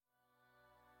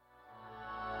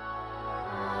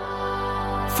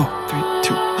4, 3,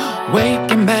 2.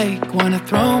 Wake and bake, wanna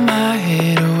throw my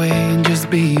head away and just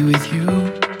be with you.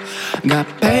 Got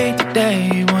paid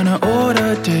today, wanna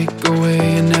order takeaway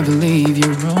and never leave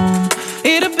your room.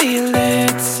 It'll be a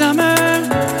lit summer,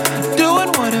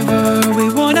 doing whatever we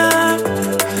wanna.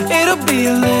 It'll be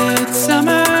a lit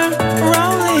summer,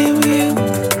 rolling with you.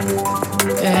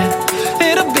 Yeah,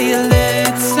 it'll be a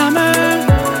lit summer,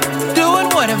 doing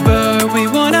whatever we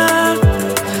wanna.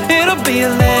 It'll be a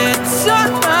lit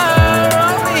summer,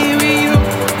 rolling with you.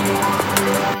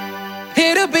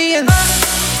 It'll be a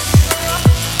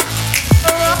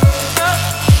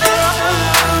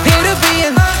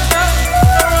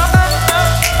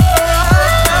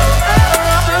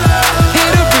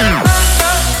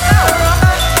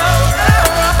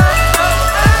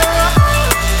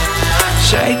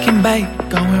shake and bake,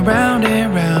 going round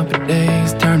and round for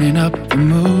days, turning up the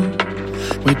mood.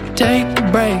 We take a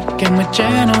break and we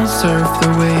channel surf the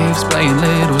waves, playing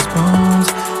little spoons.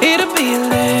 It'll be a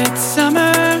lit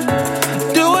summer,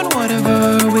 doing whatever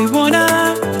we wanna.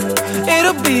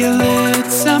 It'll be a lit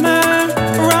summer,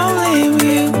 rolling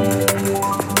with you.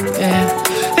 Yeah,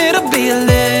 it'll be a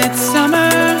lit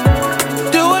summer,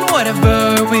 doing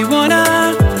whatever we wanna.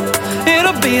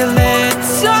 It'll be a lit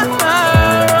summer,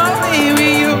 rolling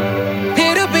with you.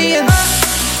 It'll be a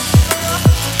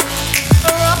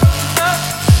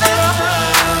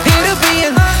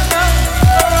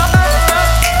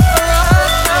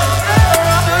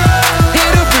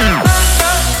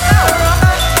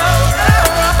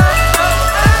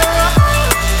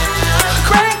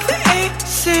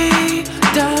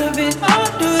diving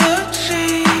under the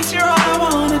sheets, you're all I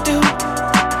wanna do.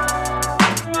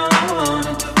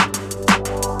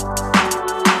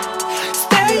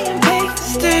 Staying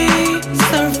pasty,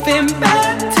 surfing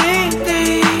back TV,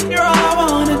 you're all I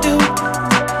wanna do.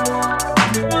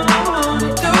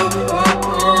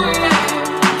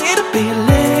 It'll be a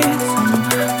lit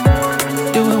summer,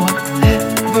 doing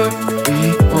whatever we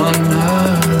wanna.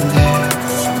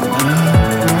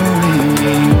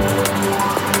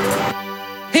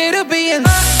 It'll be a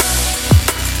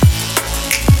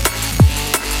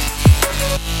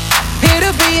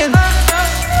it'll be a